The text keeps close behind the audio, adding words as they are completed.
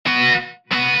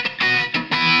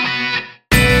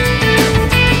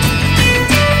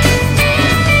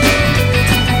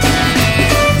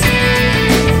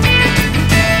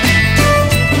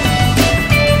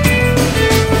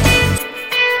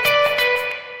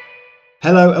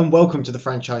Hello and welcome to the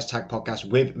Franchise Tag Podcast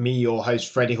with me, your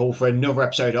host, Freddie Hall, for another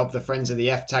episode of the Friends of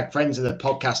the F Tag, Friends of the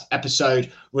Podcast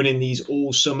episode, running these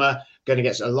all summer. Going to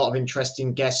get a lot of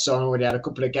interesting guests on. Already had a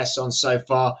couple of guests on so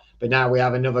far, but now we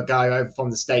have another guy over from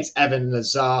the States. Evan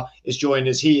Lazar is joining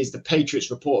us. He is the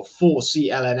Patriots reporter for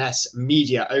CLNS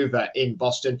Media over in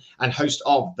Boston and host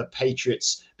of the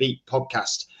Patriots Beat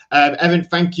podcast. Evan,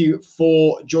 thank you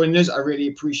for joining us. I really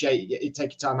appreciate you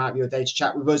taking time out of your day to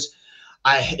chat with us.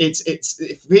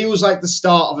 It feels like the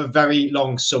start of a very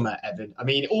long summer, Evan. I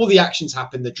mean, all the actions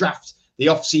happened, the draft, the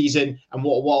off season, and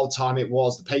what a wild time it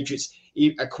was. The Patriots,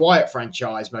 a quiet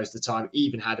franchise most of the time,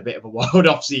 even had a bit of a wild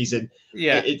off season.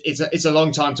 Yeah, it's a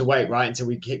long time to wait, right, until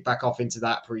we kick back off into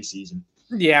that preseason.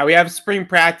 Yeah, we have spring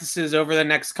practices over the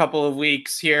next couple of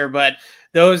weeks here, but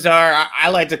those are, I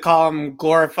like to call them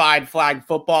glorified flag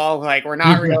football. Like, we're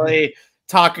not really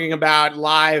talking about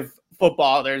live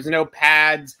football. There's no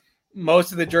pads.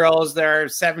 Most of the drills, they're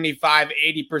 75,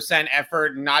 80%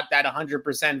 effort, not that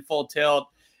 100% full tilt.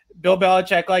 Bill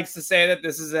Belichick likes to say that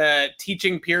this is a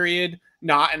teaching period,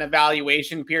 not an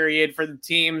evaluation period for the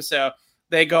team. So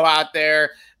they go out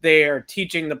there, they are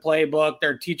teaching the playbook,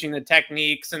 they're teaching the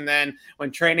techniques. And then when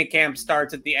training camp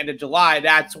starts at the end of July,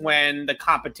 that's when the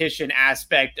competition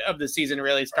aspect of the season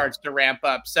really starts to ramp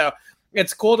up. So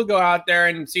it's cool to go out there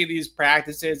and see these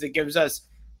practices. It gives us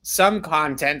some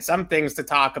content, some things to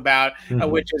talk about,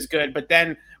 which is good. But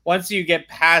then once you get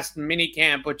past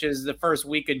minicamp, which is the first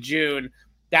week of June,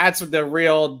 that's the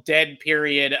real dead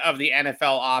period of the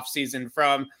NFL offseason,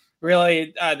 from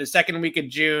really the second week of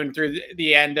June through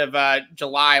the end of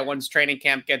July. Once training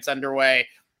camp gets underway,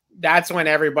 that's when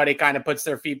everybody kind of puts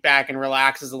their feet back and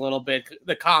relaxes a little bit,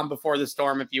 the calm before the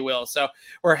storm, if you will. So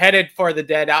we're headed for the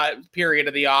dead period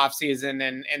of the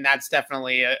offseason, and that's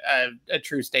definitely a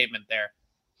true statement there.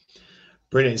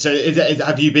 Brilliant. So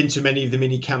have you been to many of the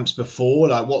mini camps before?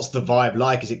 Like, what's the vibe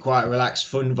like? Is it quite a relaxed,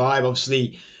 fun vibe?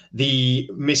 Obviously, the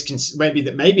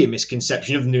maybe a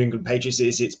misconception of the New England Patriots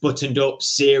is it's buttoned up,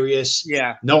 serious.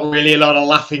 Yeah. Not really a lot of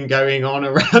laughing going on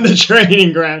around the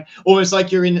training ground. Almost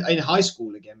like you're in high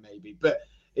school again, maybe. But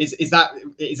is that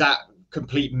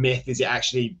complete myth? Is it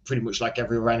actually pretty much like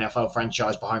every NFL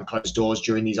franchise behind closed doors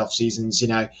during these off seasons? You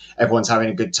know, everyone's having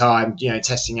a good time, you know,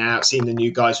 testing out, seeing the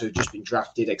new guys who have just been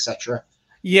drafted, etc.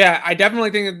 Yeah, I definitely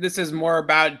think that this is more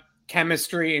about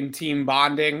chemistry and team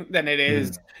bonding than it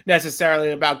is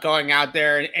necessarily about going out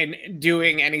there and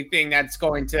doing anything that's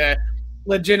going to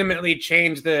legitimately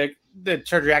change the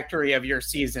trajectory of your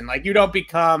season. Like, you don't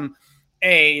become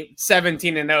a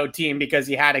 17-0 team because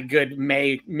you had a good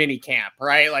May mini camp,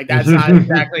 right? Like, that's not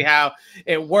exactly how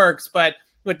it works. But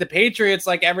with the Patriots,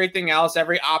 like everything else,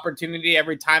 every opportunity,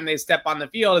 every time they step on the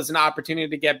field is an opportunity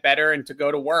to get better and to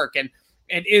go to work. And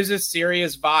it is a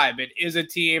serious vibe. It is a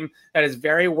team that is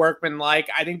very workmanlike.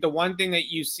 I think the one thing that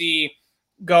you see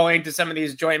going to some of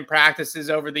these joint practices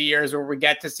over the years where we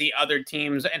get to see other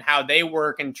teams and how they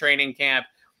work in training camp,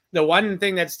 the one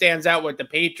thing that stands out with the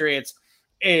Patriots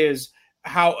is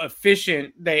how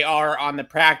efficient they are on the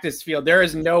practice field. There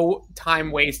is no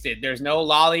time wasted. There's no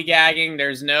lollygagging.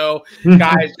 There's no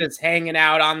guys just hanging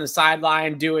out on the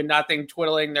sideline doing nothing,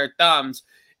 twiddling their thumbs.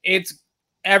 It's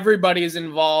everybody's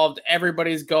involved,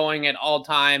 everybody's going at all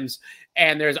times,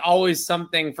 and there's always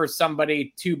something for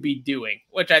somebody to be doing,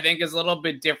 which I think is a little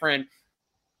bit different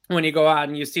when you go out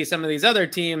and you see some of these other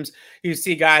teams. You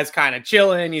see guys kind of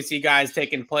chilling, you see guys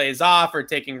taking plays off or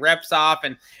taking reps off.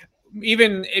 And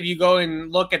even if you go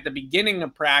and look at the beginning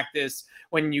of practice,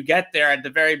 when you get there at the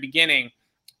very beginning,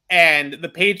 and the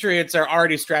Patriots are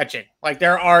already stretching, like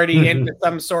they're already into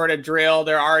some sort of drill.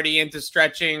 They're already into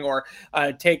stretching or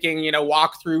taking,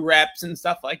 walk through reps and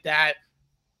stuff like that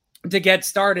to get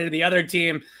started. The other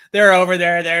team, they're over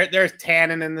there. They're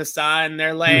tanning in the sun.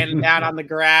 They're laying down on the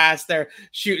grass. They're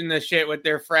shooting the shit with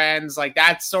their friends. Like,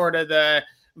 that's sort of the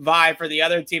vibe for the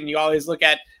other team. You always look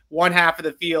at one half of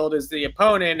the field as the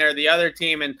opponent or the other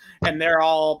team, and they're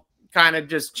all kind of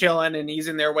just chilling and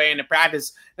easing their way into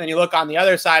practice. Then you look on the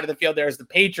other side of the field, there's the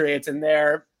Patriots, and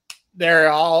they're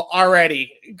all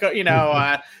already,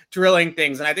 drilling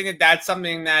things. And I think that that's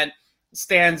something that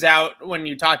stands out when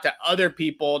you talk to other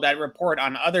people that report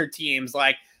on other teams.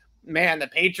 Like, man, the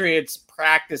Patriots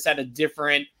practice at a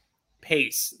different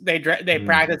pace. They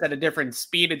practice at a different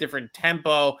speed, a different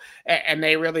tempo, and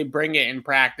they really bring it in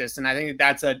practice. And I think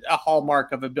that's a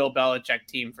hallmark of a Bill Belichick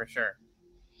team for sure.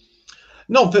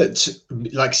 Not that,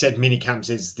 like I said, mini camps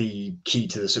is the key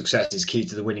to the success, is key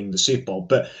to the winning the Super Bowl.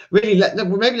 But really,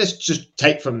 maybe let's just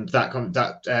take from that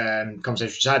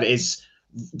conversation we had is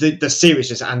the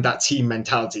seriousness and that team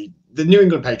mentality. the New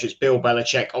England Patriots, Bill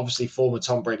Belichick, obviously former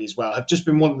Tom Brady as well, have just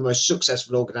been one of the most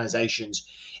successful organizations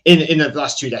in the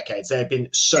last 2 decades. They have been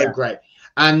so great.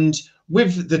 And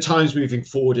with the times moving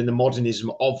forward in the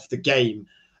modernism of the game,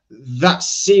 that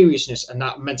seriousness and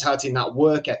that mentality and that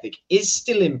work ethic is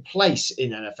still in place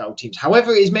in NFL teams.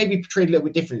 However, it is maybe portrayed a little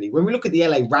bit differently. When we look at the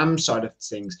LA Rams side of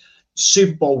things,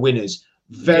 Super Bowl winners,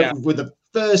 were the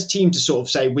first team to sort of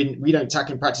say, we don't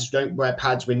tackle in practice, we don't wear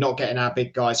pads, we're not getting our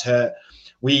big guys hurt.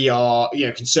 We are,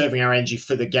 conserving our energy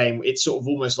for the game. It's sort of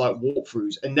almost like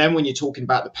walkthroughs. And then when you're talking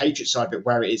about the Patriots side of it,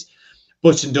 where it is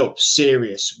buttoned up,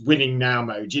 serious, winning now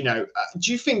mode,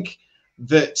 do you think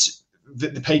that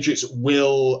the Patriots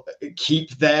will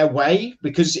keep their way?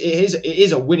 Because it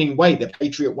is a winning way. The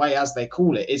Patriot way, as they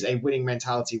call it, is a winning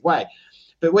mentality way.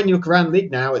 But when you look around the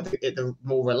league now at the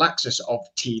more relaxest of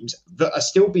teams that are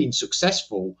still being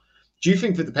successful, do you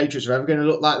think that the Patriots are ever going to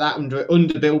look like that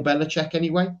under Bill Belichick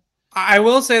anyway? I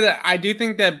will say that I do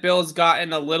think that Bill's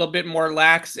gotten a little bit more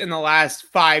lax in the last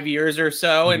 5 years or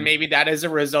so, and maybe that is a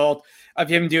result of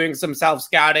him doing some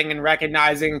self-scouting and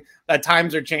recognizing that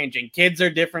times are changing. Kids are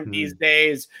different these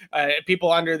days.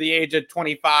 People under the age of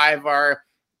 25 are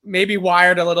maybe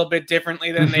wired a little bit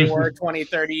differently than they were 20,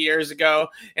 30 years ago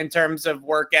in terms of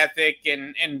work ethic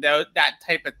and that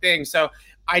type of thing. So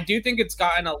I do think it's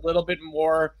gotten a little bit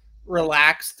more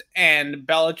relaxed, and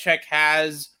Belichick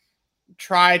has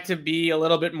tried to be a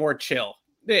little bit more chill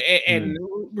in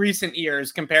recent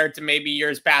years compared to maybe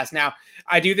years past. Now,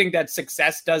 I do think that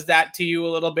success does that to you a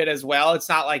little bit as well. It's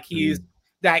not like he's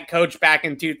that coach back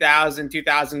in 2000,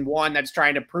 2001 that's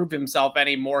trying to prove himself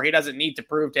anymore. He doesn't need to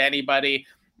prove to anybody,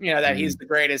 that he's the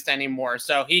greatest anymore.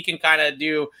 So he can kind of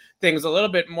do things a little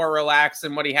bit more relaxed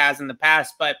than what he has in the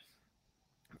past. But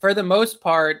for the most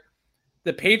part,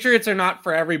 the Patriots are not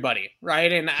for everybody,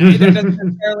 right? And that doesn't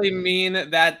necessarily mean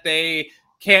that they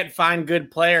can't find good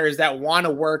players that want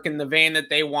to work in the vein that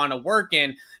they want to work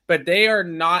in, but they are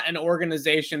not an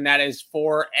organization that is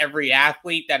for every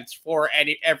athlete, that's for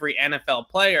every NFL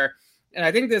player. And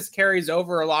I think this carries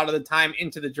over a lot of the time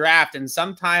into the draft. And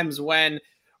sometimes when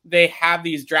they have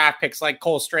these draft picks like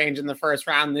Cole Strange in the first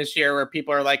round this year, where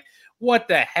people are like, what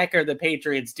the heck are the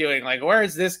Patriots doing? Like, where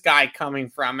is this guy coming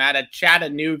from out of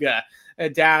Chattanooga?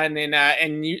 Down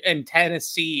in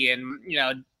Tennessee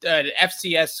and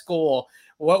FCS school.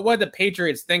 What were the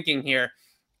Patriots thinking here?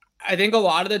 I think a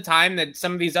lot of the time that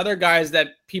some of these other guys that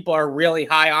people are really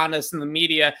high on us in the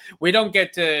media, we don't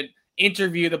get to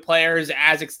interview the players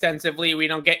as extensively. We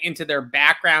don't get into their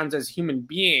backgrounds as human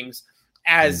beings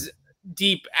as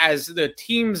deep as the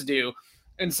teams do.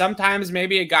 And sometimes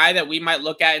maybe a guy that we might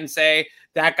look at and say,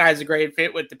 that guy's a great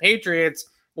fit with the Patriots,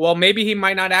 well, maybe he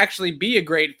might not actually be a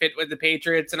great fit with the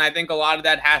Patriots. And I think a lot of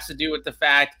that has to do with the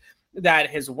fact that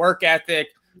his work ethic,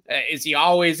 is he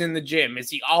always in the gym? Is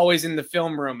he always in the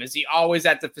film room? Is he always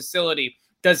at the facility?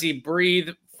 Does he breathe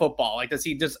football? Like, does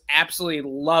he just absolutely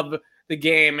love the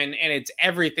game and it's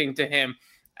everything to him?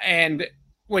 And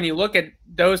when you look at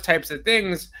those types of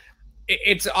things,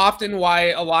 it's often why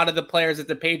a lot of the players that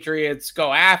the Patriots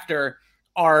go after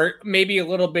are maybe a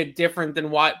little bit different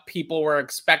than what people were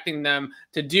expecting them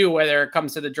to do, whether it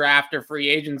comes to the draft or free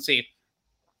agency.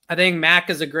 I think Mac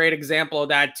is a great example of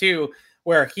that too,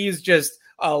 where he's just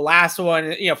a last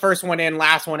one, first one in,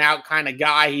 last one out kind of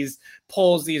guy. He's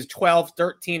pulls these 12,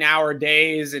 13-hour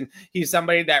days, and he's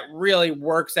somebody that really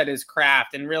works at his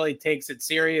craft and really takes it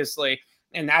seriously.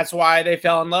 And that's why they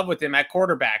fell in love with him at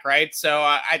quarterback, right? So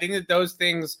I think that those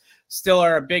things still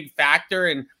are a big factor,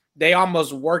 and they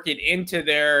almost work it into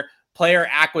their player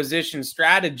acquisition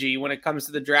strategy when it comes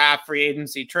to the draft, free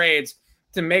agency, trades,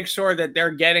 to make sure that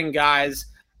they're getting guys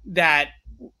that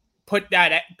put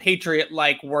that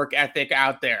Patriot-like work ethic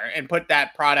out there and put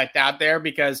that product out there.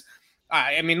 Because,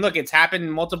 look, it's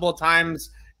happened multiple times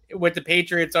with the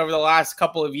Patriots over the last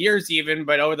couple of years even,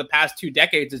 but over the past 2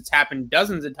 decades, it's happened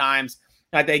dozens of times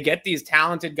that they get these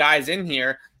talented guys in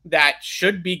here that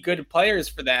should be good players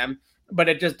for them, but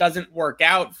it just doesn't work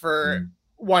out for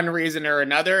one reason or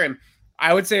another. And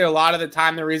I would say a lot of the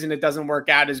time, the reason it doesn't work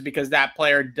out is because that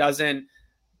player doesn't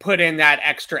put in that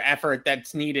extra effort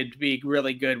that's needed to be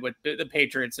really good with the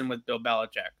Patriots and with Bill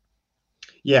Belichick.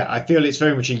 Yeah, I feel it's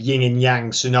very much a yin and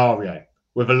yang scenario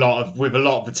with a lot of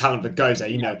the talent that goes there.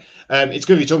 It's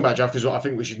good to be talking about draft, because I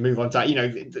think we should move on to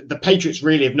that. The Patriots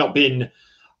really have not been,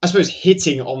 I suppose,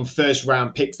 hitting on first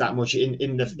round picks that much in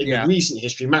the recent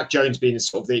history. Mac Jones being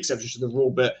sort of the exception to the rule,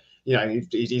 but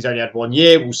he's only had 1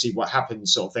 year. We'll see what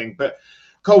happens, sort of thing. But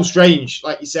Cole Strange,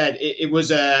 like you said, it was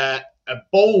a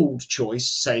bold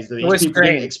choice, to say the least. It was People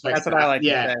great. didn't expect That's what I like to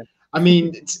say. I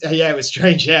mean, yeah, it was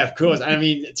strange. Yeah, of course. I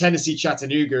mean, Tennessee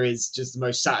Chattanooga is just the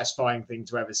most satisfying thing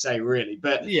to ever say, really.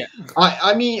 But yeah,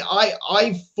 I mean,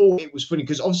 I thought it was funny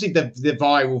because obviously the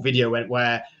viral video went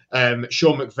where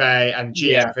Sean McVay and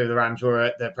GM for the Rams were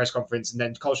at the press conference, and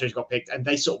then Cole Strange got picked, and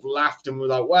they sort of laughed and were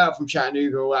like, "Wow, from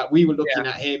Chattanooga, we were looking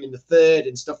at him in the third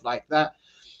and stuff like that."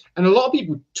 And a lot of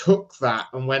people took that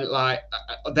and went like,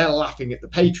 they're laughing at the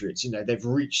Patriots. You know, they've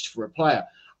reached for a player.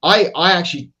 I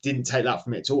actually didn't take that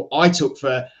from it at all. I took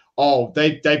for,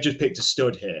 they've just picked a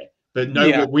stud here. But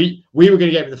no, we were going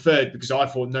to get him in the third because I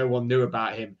thought no one knew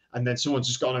about him, and then someone's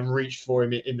just gone and reached for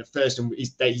him in the first, and he's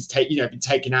been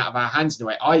taken out of our hands in a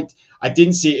way. I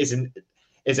didn't see it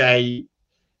as a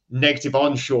negative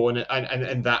on Sean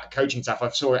and that coaching staff. I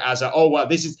saw it as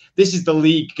this is the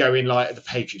league going like the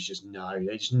Patriots just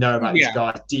know about these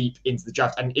guys deep into the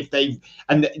draft, and if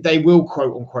they will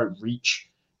quote unquote reach.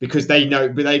 Because they know,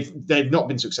 but they've not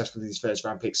been successful with these first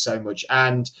round picks so much,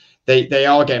 and they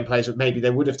are getting players that maybe they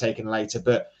would have taken later.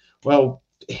 But well,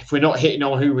 if we're not hitting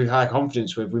on who we've had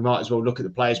confidence with, we might as well look at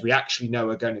the players we actually know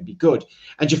are going to be good.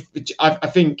 And just, I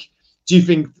think, do you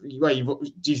think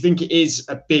it is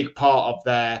a big part of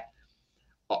their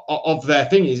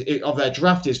thing of their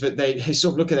draft is that they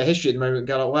sort of look at their history at the moment and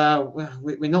go like, well,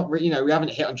 we're not, we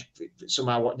haven't hit on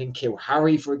somehow what N'Keal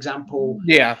Harry, for example.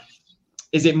 Yeah.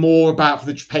 Is it more about for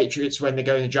the Patriots when they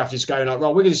go in the draft is going like,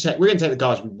 well, we're going to take the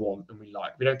guys we want and we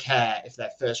like. We don't care if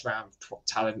they're first round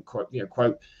talent, quote,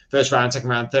 first round, second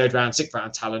round, third round, sixth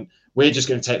round talent. We're just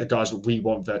going to take the guys that we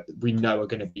want, that we know are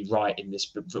going to be right in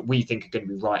this, that we think are going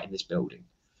to be right in this building.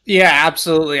 Yeah,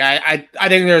 absolutely. I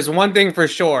think there's one thing for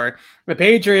sure: the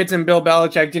Patriots and Bill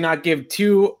Belichick do not give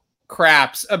two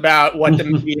craps about what the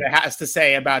media has to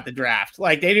say about the draft.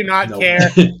 Like, they do not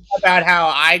care about how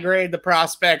I grade the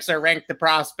prospects or rank the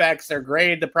prospects or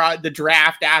grade the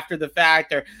draft after the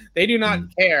fact, or they do not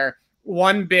care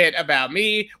one bit about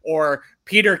me or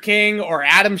Peter King or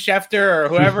Adam Schefter or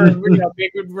whoever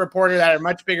big reporter that are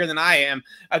much bigger than I am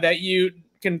that you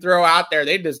can throw out there.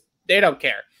 They don't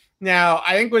care. Now,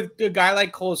 I think with a guy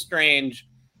like Cole Strange,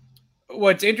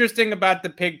 what's interesting about the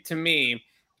pick to me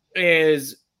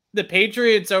is the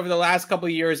Patriots over the last couple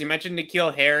of years. You mentioned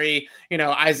N'Keal Harry,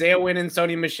 Isaiah Wynn and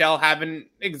Sony Michel haven't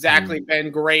exactly been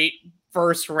great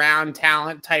first round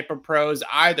talent type of pros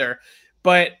either.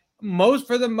 But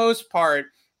for the most part,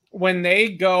 when they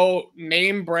go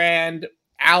name brand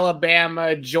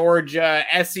Alabama, Georgia,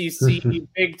 SEC,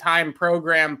 big time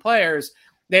program players,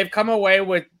 they've come away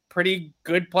with pretty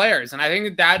good players. And I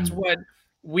think that's what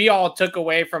we all took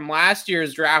away from last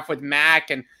year's draft with Mack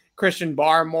and Christian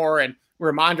Barmore and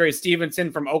Ramondre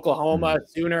Stevenson from Oklahoma,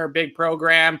 Sooner, big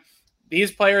program.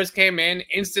 These players came in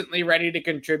instantly ready to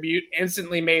contribute,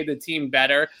 instantly made the team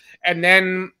better. And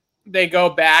then they go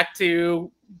back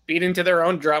to beating to their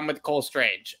own drum with Cole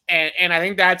Strange. And I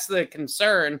think that's the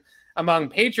concern among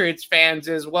Patriots fans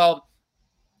is, well,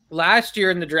 last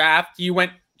year in the draft, you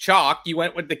went chalk, you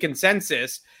went with the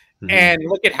consensus, and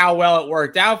look at how well it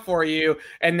worked out for you.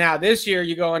 And now this year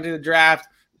you go into the draft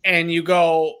and you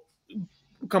go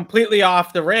completely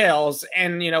off the rails,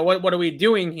 and what are we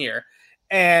doing here?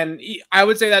 And I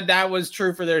would say that was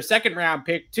true for their second round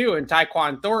pick too, and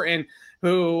Tyquan Thornton,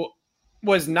 who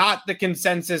was not the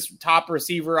consensus top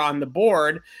receiver on the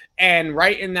board. And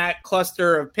right in that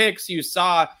cluster of picks, you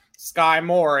saw Sky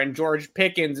Moore and George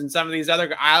Pickens and some of these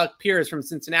other Alec Pierce from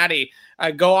Cincinnati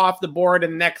go off the board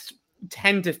in the next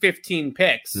 10 to 15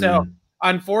 picks. So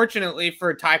unfortunately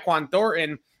for Tyquan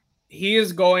Thornton, he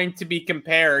is going to be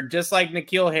compared, just like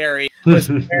N'Keal Harry was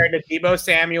compared to Deebo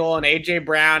Samuel and A.J.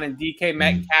 Brown and D.K.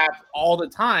 Metcalf all the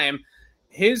time.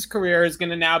 His career is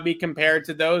going to now be compared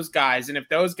to those guys. And if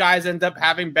those guys end up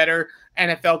having better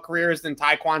NFL careers than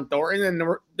Tyquan Thornton,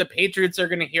 then the Patriots are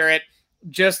going to hear it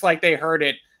just like they heard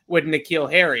it with N'Keal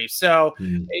Harry. So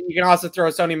you can also throw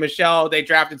Sony Michel. They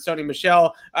drafted Sony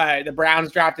Michel. The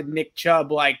Browns drafted Nick Chubb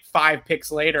like 5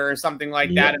 picks later or something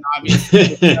like that. And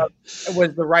obviously it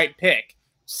was the right pick.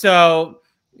 So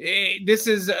this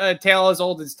is a tale as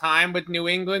old as time with New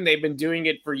England. They've been doing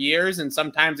it for years, and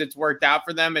sometimes it's worked out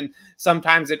for them, and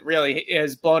sometimes it really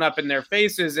is blown up in their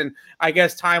faces. And I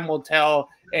guess time will tell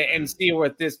and see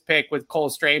with this pick with Cole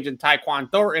Strange and Tyquan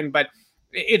Thornton. But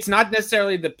it's not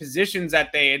necessarily the positions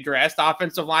that they addressed.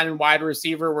 Offensive line and wide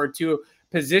receiver were two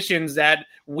positions that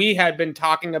we had been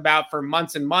talking about for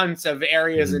months and months of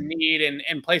areas of need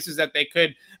and places that they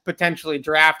could potentially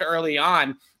draft early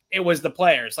on. It was the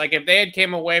players. Like, if they had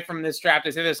came away from this draft, I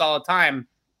say this all the time,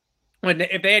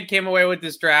 if they had came away with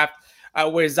this draft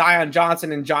with Zion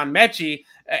Johnson and John Mechie,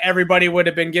 everybody would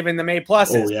have been giving them A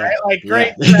pluses. Oh yeah, right? Like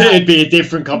great. It'd be a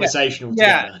different conversation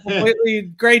altogether. Completely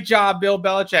great job, Bill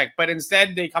Belichick. But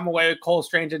instead, they come away with Cole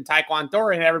Strange and Tyquan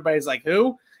Thornton, and everybody's like,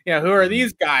 who? Who are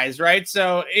these guys, right?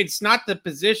 So it's not the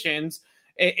positions;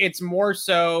 it's more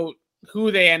so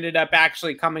who they ended up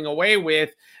actually coming away with.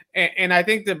 And I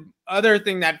think the other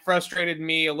thing that frustrated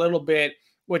me a little bit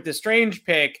with the Strange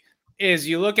pick is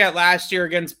you look at last year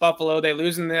against Buffalo, they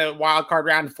lose in the wild card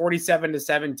round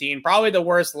 47-17, probably the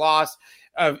worst loss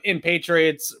in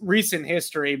Patriots recent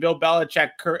history, Bill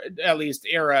Belichick at least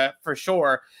era for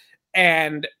sure.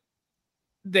 And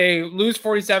they lose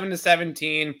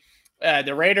 47-17.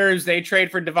 The Raiders, they trade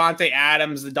for Devontae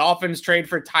Adams. The Dolphins trade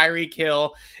for Tyreek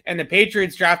Hill. And the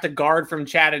Patriots draft a guard from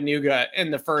Chattanooga in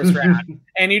the first round.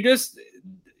 And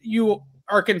you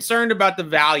are concerned about the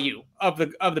value of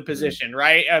the position,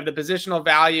 right? Of the positional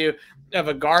value of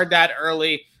a guard that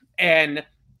early. And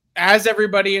as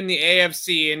everybody in the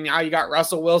AFC, and now you got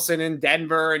Russell Wilson in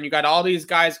Denver, and you got all these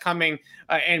guys coming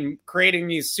and creating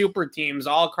these super teams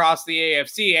all across the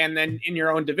AFC. And then in your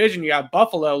own division, you have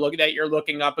Buffalo that you're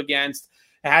looking up against,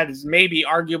 has maybe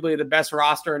arguably the best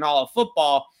roster in all of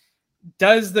football.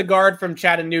 Does the guard from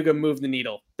Chattanooga move the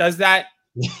needle? Does that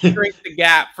shrink the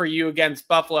gap for you against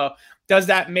Buffalo? Does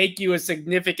that make you a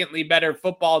significantly better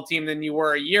football team than you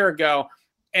were a year ago?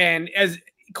 And as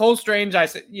Cole Strange, I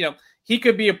said, he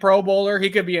could be a Pro Bowler. He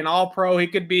could be an All-Pro. He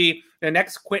could be the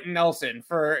next Quentin Nelson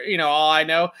for, all I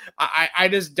know. I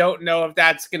just don't know if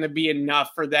that's going to be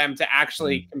enough for them to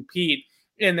actually compete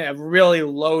in a really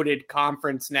loaded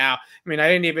conference now. I mean, I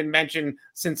didn't even mention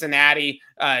Cincinnati,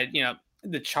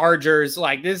 the Chargers.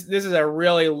 Like this is a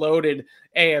really loaded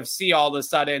AFC all of a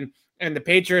sudden. And the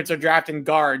Patriots are drafting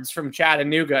guards from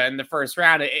Chattanooga in the first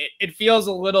round. It feels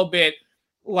a little bit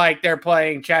like they're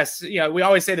playing chess. We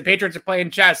always say the Patriots are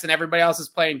playing chess and everybody else is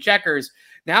playing checkers.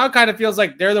 Now it kind of feels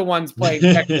like they're the ones playing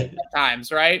checkers at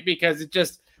times, right? Because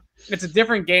it's a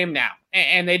different game now.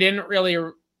 And they didn't really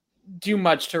do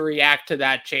much to react to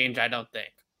that change, I don't think.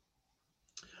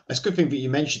 It's a good thing that you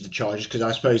mentioned the Chargers, because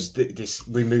I suppose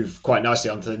we move quite nicely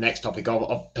onto the next topic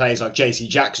of players like JC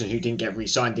Jackson, who didn't get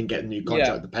re-signed, didn't get a new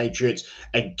contract with the Patriots.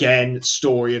 Again,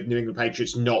 story of New England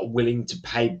Patriots not willing to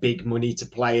pay big money to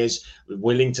players,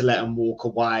 willing to let them walk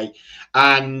away.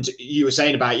 And you were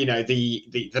saying about,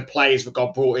 the players that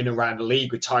got brought in around the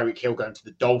league, with Tyreek Hill going to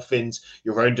the Dolphins,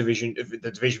 your own division,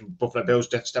 the division Buffalo Bills,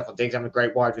 Stephon Diggs having a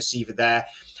great wide receiver there.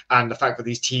 And the fact that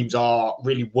these teams are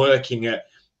really working at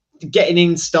getting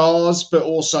in stars, but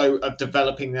also of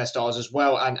developing their stars as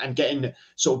well, and getting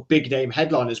sort of big name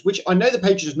headliners, which I know the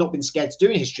Patriots have not been scared to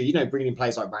do in history. Bringing in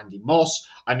players like Randy Moss.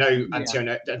 I know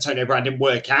Antonio Brown didn't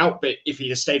work out, but if he'd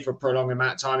have stayed for a prolonged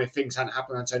amount of time, if things hadn't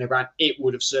happened with Antonio Brown, it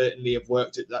would have certainly have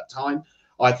worked at that time,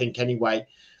 I think anyway.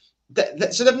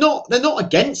 So they're not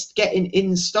against getting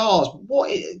in stars. What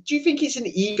do you think? It's an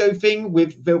ego thing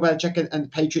with Bill Belichick and the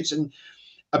Patriots, and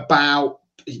about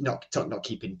not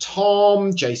keeping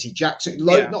Tom, JC Jackson.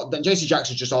 JC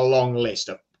Jackson's just a long list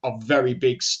of very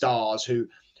big stars who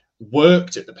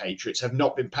worked at the Patriots, have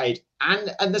not been paid.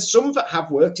 And there's some that have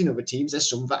worked in other teams. There's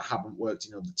some that haven't worked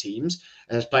in other teams.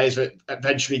 And there's players that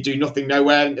eventually do nothing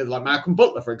nowhere, like Malcolm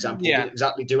Butler, for example, didn't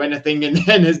exactly do anything and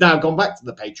then has now gone back to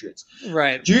the Patriots.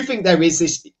 Right. Do you think there is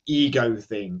this ego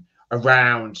thing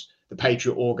around the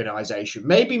Patriot organization?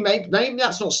 Maybe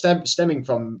that's not stemming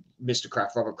from Mr.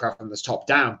 Kraft, Robert Kraft, from the top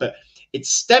down, but it's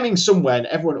stemming somewhere, and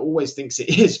everyone always thinks it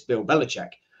is Bill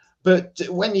Belichick. But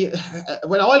when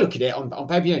I look at it on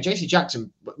paper, JC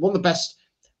Jackson, one of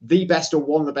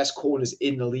the best corners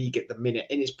in the league at the minute,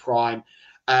 in his prime,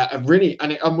 and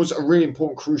was a really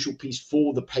important, crucial piece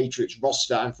for the Patriots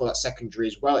roster and for that secondary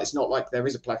as well. It's not like there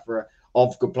is a plethora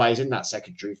of good players in that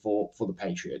secondary for the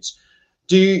Patriots.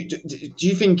 Do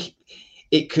you think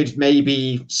it could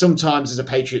maybe sometimes, as a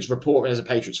Patriots reporter and as a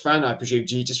Patriots fan, I presume,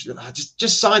 do you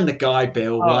just sign the guy,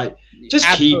 Bill? Just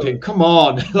absolutely. Keep him. Come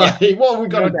on. What have we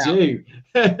got to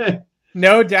do?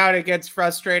 No doubt it gets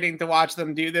frustrating to watch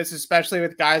them do this, especially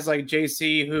with guys like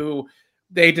JC, who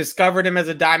they discovered him as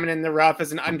a diamond in the rough,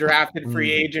 as an undrafted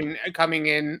free agent coming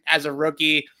in as a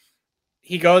rookie.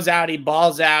 He goes out, he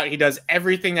balls out, he does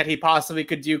everything that he possibly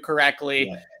could do correctly.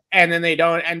 Yeah. And then they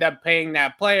don't end up paying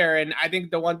that player. And I think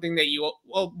the one thing that you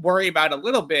will worry about a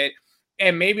little bit,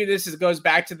 and maybe this goes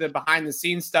back to the behind the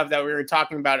scenes stuff that we were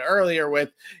talking about earlier with,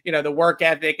 the work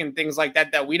ethic and things like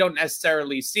that we don't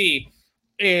necessarily see,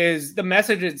 is the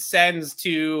message it sends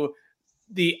to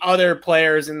the other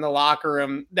players in the locker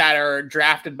room that are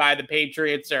drafted by the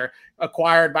Patriots or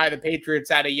acquired by the Patriots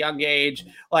at a young age.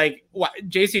 Like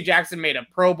JC Jackson made a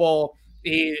Pro Bowl.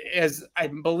 He is, I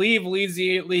believe, leads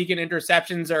the league in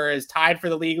interceptions, or is tied for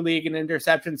the league in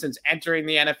interceptions since entering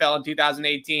the NFL in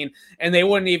 2018, and they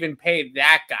wouldn't even pay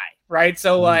that guy, right?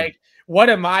 So, like,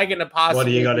 what am I going to possibly what are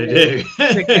you going to do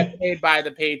to get paid by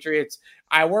the Patriots?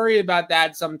 I worry about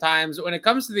that sometimes. When it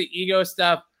comes to the ego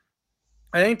stuff,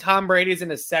 I think Tom Brady's in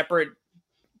a separate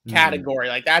category.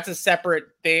 Like, that's a separate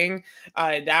thing.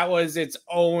 That was its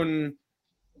own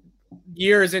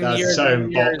years and years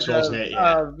and years wasn't it?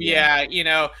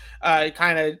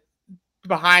 Kind of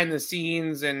behind the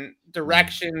scenes and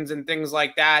directions and things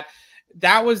like that.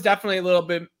 That was definitely a little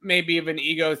bit maybe of an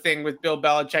ego thing with Bill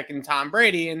Belichick and Tom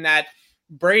Brady, in that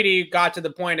Brady got to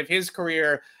the point of his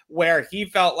career where he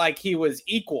felt like he was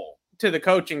equal to the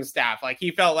coaching staff. Like,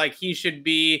 he felt like he should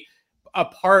be a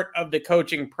part of the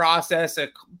coaching process, a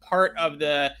part of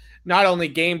the not only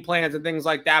game plans and things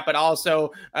like that, but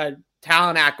also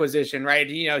talent acquisition, right?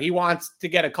 He wants to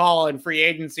get a call in free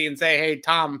agency and say, hey,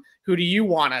 Tom, who do you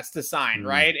want us to sign,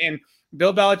 right? And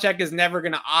Bill Belichick is never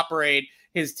going to operate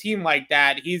his team like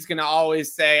that. He's going to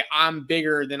always say, I'm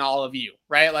bigger than all of you,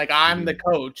 right? Like, I'm the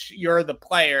coach, you're the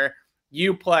player,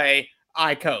 you play,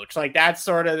 I coach. Like, that's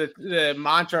sort of the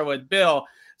mantra with Bill.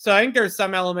 So I think there's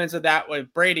some elements of that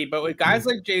with Brady, but with guys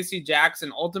like JC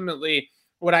Jackson, ultimately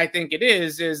what I think it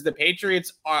is the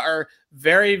Patriots are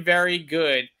very, very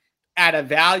good at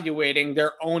evaluating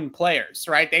their own players,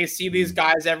 right? They see these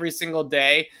guys every single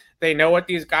day. They know what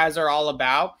these guys are all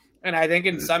about. And I think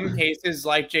in some cases,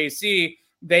 like JC,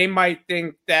 they might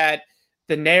think that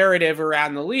the narrative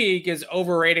around the league is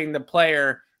overrating the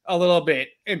player a little bit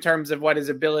in terms of what his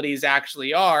abilities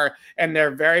actually are. And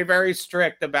they're very, very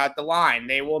strict about the line.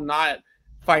 They will not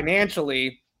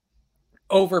financially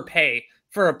overpay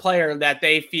for a player that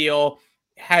they feel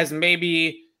has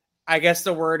maybe, I guess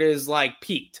the word is like,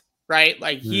 peaked. Right?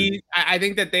 Like, I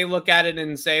think that they look at it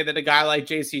and say that a guy like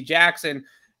JC Jackson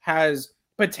has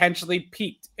potentially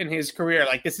peaked in his career.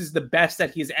 Like, this is the best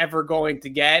that he's ever going to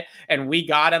get, and we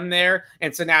got him there.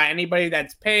 And so now anybody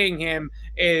that's paying him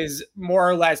is more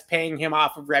or less paying him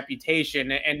off of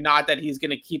reputation, and not that he's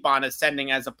going to keep on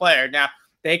ascending as a player. Now,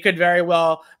 they could very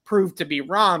well prove to be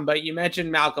wrong, but you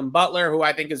mentioned Malcolm Butler, who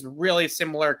I think is really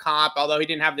similar comp, although he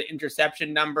didn't have the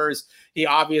interception numbers. He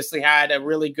obviously had a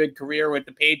really good career with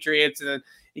the Patriots, and then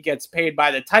he gets paid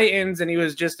by the Titans, and he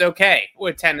was just okay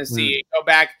with Tennessee. Go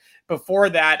back before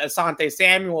that, Asante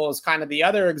Samuel is kind of the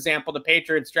other example. The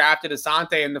Patriots drafted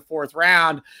Asante in the 4th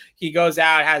round. He goes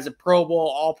out, has a Pro Bowl,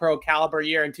 all-pro caliber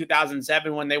year in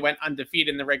 2007 when they went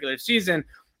undefeated in the regular season.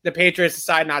 The Patriots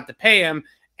decided not to pay him,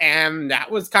 and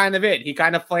that was kind of it. He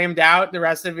kind of flamed out the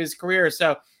rest of his career.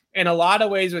 So in a lot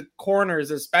of ways with corners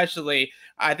especially,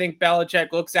 I think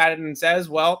Belichick looks at it and says,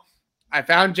 well, I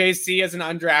found JC as an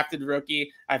undrafted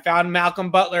rookie. I found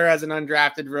Malcolm Butler as an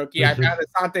undrafted rookie. I found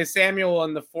Asante Samuel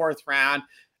in the 4th round.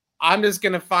 I'm just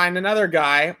going to find another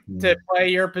guy to play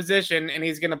your position, and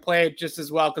he's going to play it just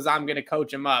as well because I'm going to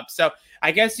coach him up. So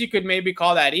I guess you could maybe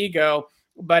call that ego,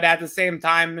 but at the same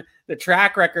time, the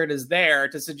track record is there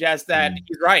to suggest that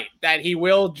he's right, that he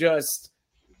will just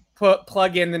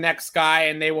plug in the next guy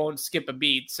and they won't skip a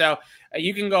beat. So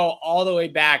you can go all the way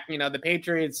back. The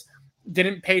Patriots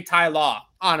didn't pay Ty Law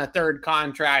on a 3rd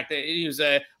contract. He was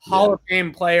a Hall of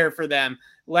Fame player for them.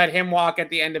 Let him walk at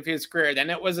the end of his career. Then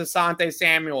it was Asante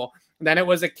Samuel. Then it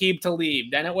was Aqib Talib.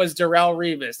 Then it was Darrelle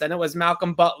Revis. Then it was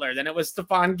Malcolm Butler. Then it was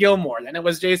Stephon Gilmore. Then it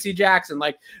was JC Jackson.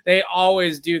 Like, they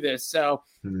always do this. So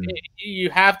you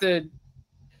have to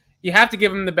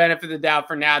give him the benefit of the doubt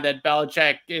for now that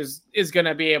Belichick is going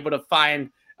to be able to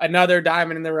find another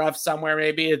diamond in the rough somewhere.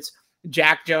 Maybe it's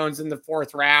Jack Jones in the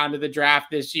 4th round of the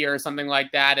draft this year or something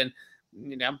like that. And,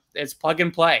 it's plug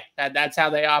and play. That's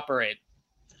how they operate.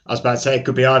 I was about to say it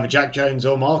could be either Jack Jones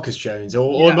or Marcus Jones,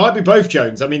 or it might be both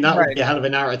Jones. I mean, that would be a hell of a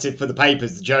narrative for the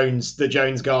papers. The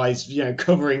Jones guys,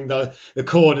 covering the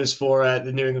corners for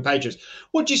the New England Patriots.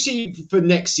 What do you see for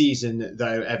next season,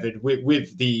 though, Evan,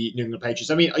 with the New England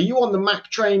Patriots? I mean, are you on the Mac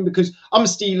train? Because I'm a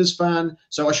Steelers fan,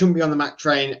 so I shouldn't be on the Mac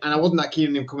train, and I wasn't that keen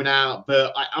on him coming out,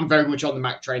 but I'm very much on the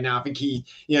Mac train now. I think he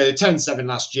turned 7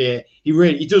 last year.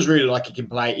 He does really like he can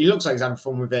play. He looks like he's having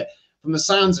fun with it. From the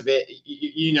sounds of it,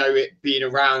 it being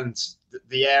around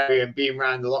the area and being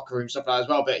around the locker room, stuff like that as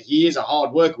well. But he is a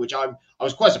hard worker, which I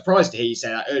was quite surprised to hear you say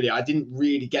that earlier. I didn't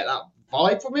really get that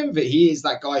vibe from him, but he is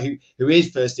that guy who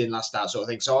is first in, last out sort of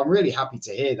thing. So I'm really happy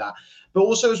to hear that. But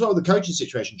also as well, the coaching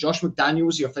situation. Josh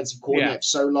McDaniels, the offensive coordinator for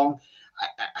so long,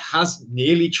 has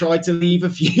nearly tried to leave a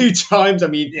few times. I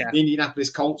mean, the Indianapolis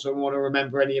Colts, I don't want to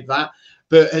remember any of that,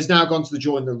 but has now gone to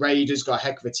join the Raiders, got a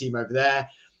heck of a team over there.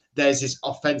 There's this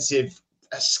offensive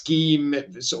a scheme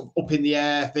sort of up in the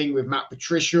air thing with Matt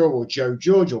Patricia or Joe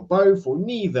Judge or both or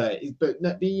neither? But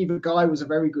either guy was a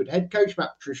very good head coach.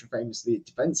 Matt Patricia famously a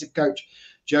defensive coach.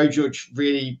 Joe Judge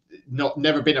really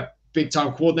never been a big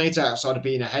time coordinator outside of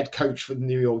being a head coach for the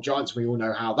New York Giants. We all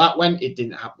know how that went. It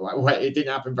didn't happen. It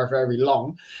didn't happen for very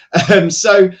long.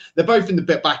 So they're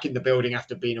both back in the building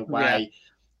after being away. Yeah.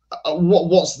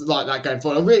 What's like that going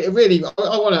forward? I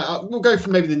want to. We'll go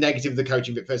from maybe the negative of the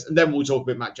coaching bit first, and then we'll talk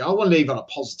about Mac Jones. I want to leave on a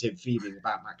positive feeling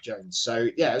about Mac Jones. So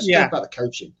let's talk about the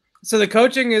coaching. So the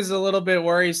coaching is a little bit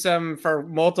worrisome for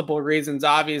multiple reasons.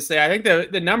 Obviously, I think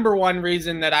the number one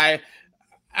reason that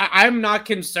I'm not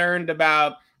concerned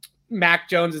about Mac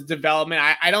Jones's development.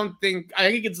 I think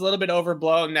it's a little bit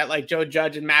overblown that like Joe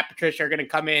Judge and Matt Patricia are going to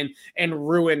come in and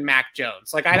ruin Mac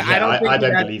Jones. Like I don't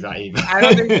believe that either. I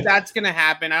don't think that's going to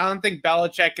happen. I don't think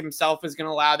Belichick himself is going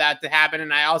to allow that to happen.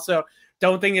 And I also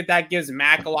don't think that gives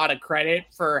Mac a lot of credit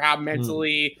for how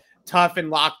mentally tough and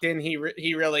locked in he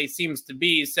really seems to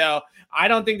be. So I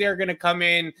don't think they're going to come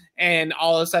in and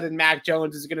all of a sudden Mac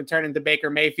Jones is going to turn into Baker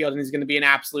Mayfield and he's going to be an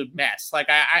absolute mess. Like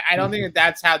I don't think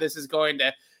that's how this is going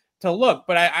to look.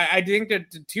 But I think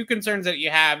that the two concerns that you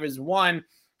have is one,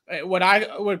 what I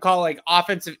would call like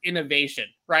offensive innovation,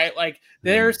 right? Like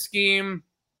their scheme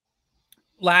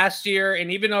last year and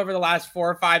even over the last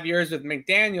 4 or 5 years with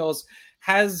McDaniels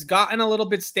has gotten a little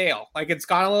bit stale. Like it's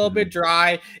gotten a little bit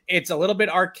dry. It's a little bit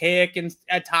archaic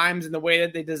at times in the way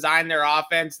that they design their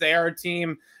offense. They are a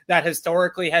team that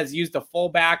historically has used the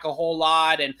fullback a whole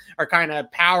lot and are kind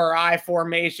of power I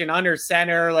formation under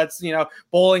center. Let's,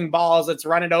 bowling balls, let's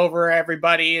run it over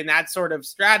everybody and that sort of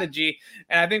strategy.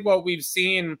 And I think what we've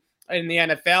seen in the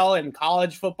NFL and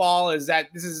college football is that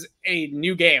this is a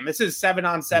new game. This is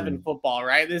 7-on-7 football,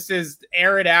 right? This is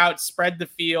air it out, spread the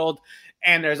field.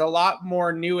 And there's a lot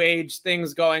more new age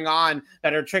things going on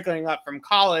that are trickling up from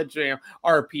college,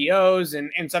 RPOs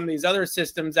and some of these other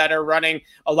systems that are running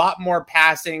a lot more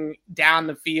passing down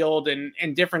the field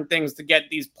and different things to get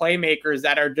these playmakers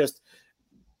that are just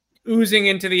oozing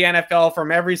into the NFL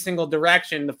from every single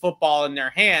direction, the football in their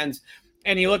hands.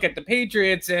 And you look at the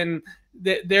Patriots and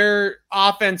their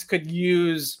offense could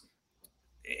use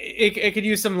it could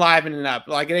use some livening up.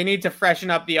 Like they need to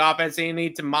freshen up the offense. They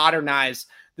need to modernize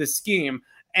the scheme.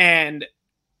 And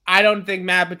I don't think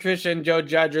Matt Patricia and Joe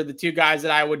Judge are the two guys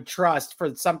that I would trust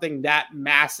for something that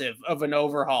massive of an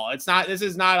overhaul. This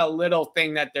is not a little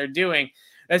thing that they're doing.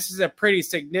 This is a pretty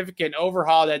significant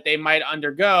overhaul that they might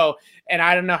undergo. And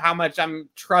I don't know how much I'm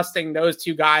trusting those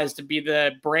two guys to be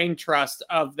the brain trust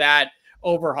of that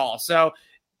overhaul. So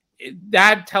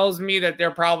that tells me that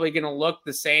they're probably going to look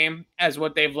the same as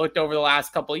what they've looked over the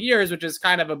last couple of years, which is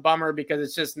kind of a bummer because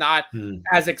it's just not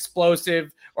as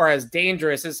explosive or as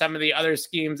dangerous as some of the other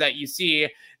schemes that you see.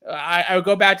 I would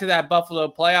go back to that Buffalo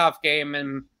playoff game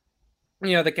and,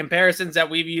 the comparisons that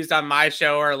we've used on my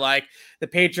show are like the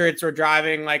Patriots were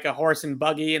driving like a horse and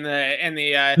buggy and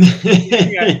the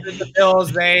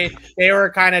Bills, they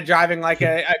were kind of driving like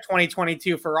a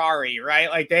 2022 Ferrari, right?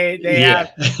 Like they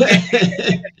have,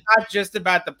 it's not just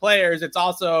about the players. It's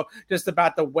also just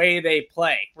about the way they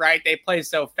play, right? They play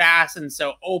so fast and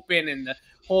so open and the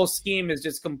whole scheme is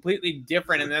just completely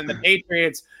different. And then the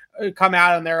Patriots come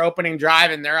out on their opening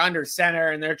drive and they're under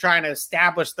center and they're trying to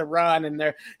establish the run. And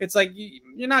it's like,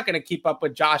 you're not going to keep up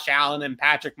with Josh Allen and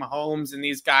Patrick Mahomes and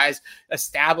these guys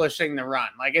establishing the run.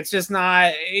 Like, it's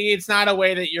not a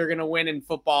way that you're going to win in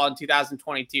football in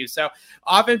 2022. So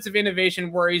offensive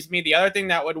innovation worries me. The other thing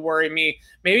that would worry me,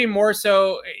 maybe more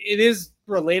so, it is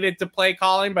related to play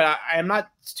calling, but I'm not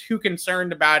too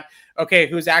concerned about, okay,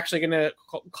 who's actually going to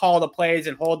call the plays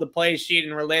and hold the play sheet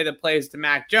and relay the plays to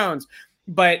Mac Jones.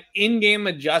 But in-game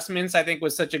adjustments, I think,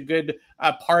 was such a good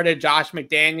part of Josh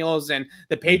McDaniels. And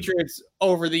the Patriots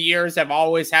over the years have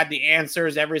always had the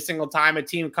answers every single time a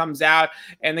team comes out.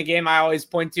 And the game I always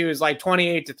point to is like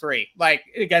 28-3, like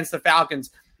against the Falcons.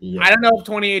 Yeah. I don't know if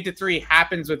 28-3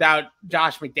 happens without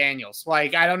Josh McDaniels.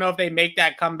 Like, I don't know if they make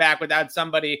that comeback without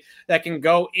somebody that can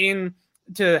go in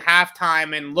to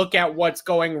halftime and look at what's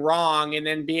going wrong and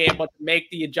then be able to make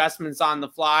the adjustments on the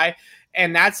fly.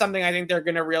 And that's something I think they're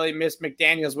going to really miss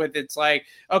McDaniels with. It's like,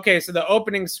 okay, so the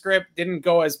opening script didn't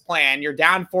go as planned. You're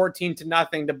down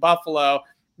 14-0 to Buffalo.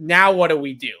 Now what do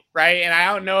we do? Right. And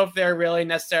I don't know if they're really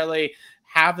necessarily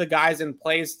have the guys in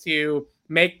place to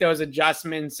make those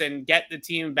adjustments and get the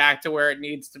team back to where it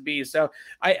needs to be. So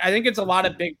I think it's a lot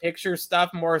of big picture stuff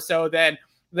more so than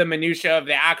the minutia of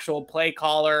the actual play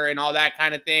caller and all that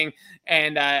kind of thing.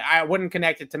 And I wouldn't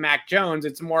connect it to Mac Jones.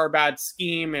 It's more about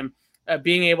scheme and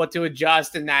being able to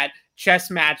adjust in that chess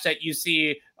match that you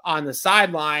see on the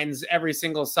sidelines every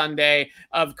single Sunday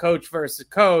of coach versus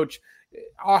coach.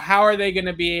 how are they going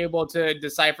to be able to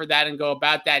decipher that and go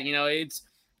about that? You know, it's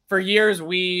for years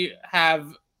we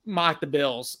have mocked the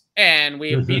Bills and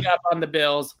we have beat up on the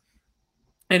Bills.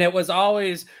 And it was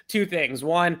always two things.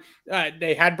 One,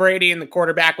 they had Brady and the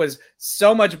quarterback was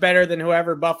so much better than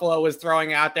whoever Buffalo was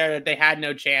throwing out there that they had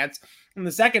no chance. And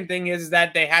the second thing is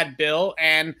that they had Bill,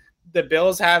 and the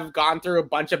Bills have gone through a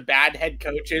bunch of bad head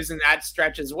coaches in that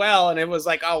stretch as well. And it was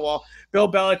like, oh, well,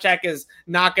 Bill Belichick is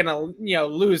not going to,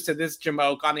 lose to this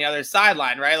jamoke on the other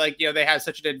sideline, right? Like, they have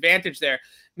such an advantage there.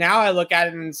 Now I look at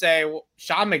it and say, well,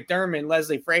 Sean McDermott and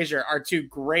Leslie Frazier are two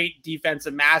great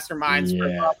defensive masterminds for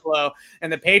Buffalo.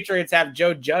 And the Patriots have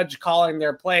Joe Judge calling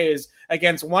their plays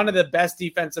against one of the best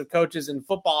defensive coaches in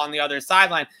football on the other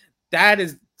sideline. That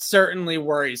is certainly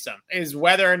worrisome, is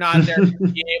whether or not they're going to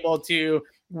be able to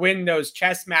win those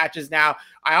chess matches. Now,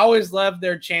 I always loved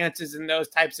their chances in those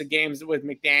types of games with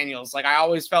McDaniels. Like, I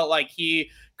always felt like he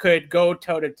could go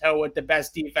toe-to-toe with the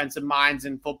best defensive minds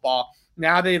in football.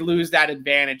 Now they lose that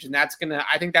advantage, and I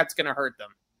think that's gonna hurt them.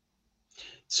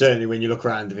 Certainly, when you look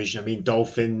around the division, I mean,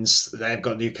 Dolphins, they've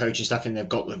got new coaching staff and they've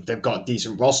got a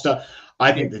decent roster.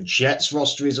 I think the Jets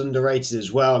roster is underrated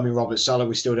as well. I mean, Robert Saleh,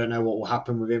 we still don't know what will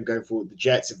happen with him going forward. The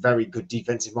Jets, a very good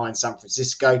defensive mind, San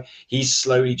Francisco. He's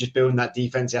slowly just building that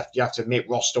defense. You have to admit,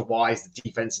 roster-wise, the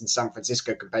defense in San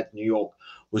Francisco compared to New York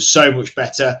was so much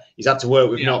better. He's had to work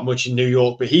with not much in New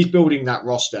York, but he's building that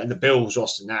roster, and the Bills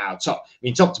roster now, top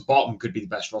to bottom, could be the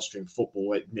best roster in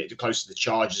football, close to the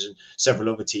Chargers and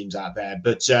several other teams out there.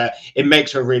 But it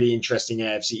makes for a really interesting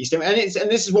AFC East. And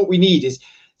this is what we need.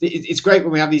 It's great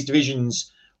when we have these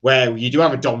divisions where you do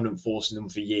have a dominant force in them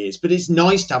for years, but it's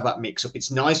nice to have that mix up. It's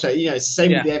nice, it's the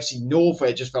same with the FC North, where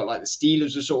it just felt like the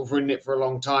Steelers were sort of running it for a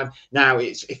long time. Now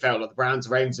it felt like the Browns,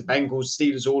 the Ravens, the Bengals,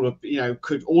 Steelers, all of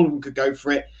them could go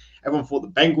for it. Everyone thought the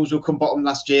Bengals would come bottom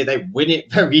last year. They win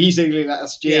it very easily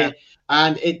last year. Yeah.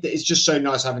 And it's just so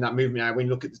nice having that movement now. When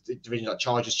you look at the divisions like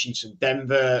Chargers, Chiefs, and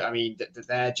Denver, I mean,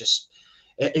 they're just...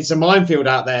 It's a minefield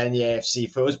out there in the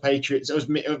AFC for us Patriots.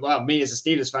 Me as a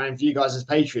Steelers fan, for you guys as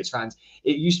Patriots fans,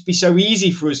 it used to be so easy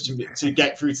for us to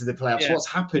get through to the playoffs. What's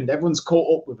happened? Everyone's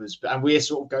caught up with us, and we're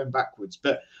sort of going backwards.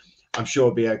 But I'm sure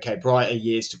it'll be okay. Brighter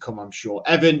years to come, I'm sure.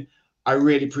 Evan, I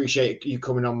really appreciate you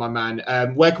coming on, my man.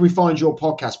 Where can we find your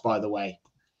podcast, by the way?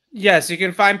 Yes, you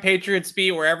can find Patriots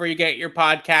Beat wherever you get your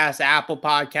podcasts, Apple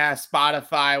Podcasts,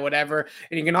 Spotify, whatever.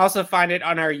 And you can also find it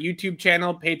on our YouTube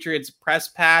channel, Patriots Press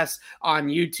Pass on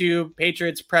YouTube,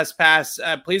 Patriots Press Pass.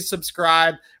 Please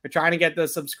subscribe. We're trying to get the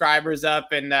subscribers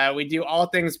up, and we do all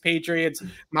things Patriots.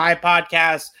 My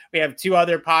podcast, we have 2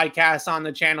 other podcasts on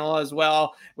the channel as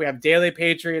well. We have daily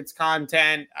Patriots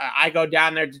content. I go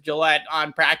down there to Gillette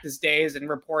on practice days and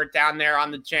report down there on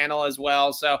the channel as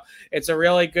well. So it's a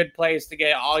really good place to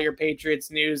get all your Patriots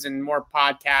news and more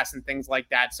podcasts and things like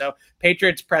that. So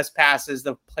Patriots Press Pass is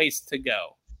the place to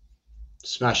go.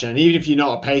 Smash it. And even if you're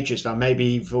not a Patriots fan,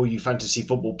 maybe for all you fantasy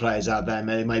football players out there,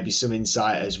 there may be some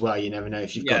insight as well. You never know.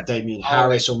 If you've got Damian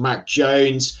Harris or Mac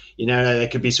Jones, there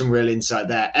could be some real insight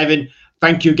there. Evan,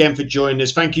 thank you again for joining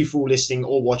us. Thank you for listening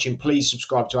or watching. Please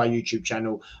subscribe to our YouTube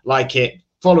channel, like it,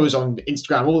 follow us on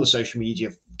Instagram, all the social media,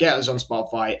 get us on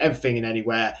Spotify, everything and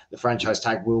anywhere. The franchise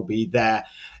tag will be there.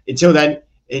 Until then,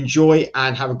 enjoy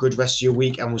and have a good rest of your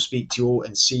week, and we'll speak to you all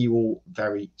and see you all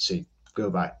very soon.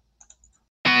 Goodbye.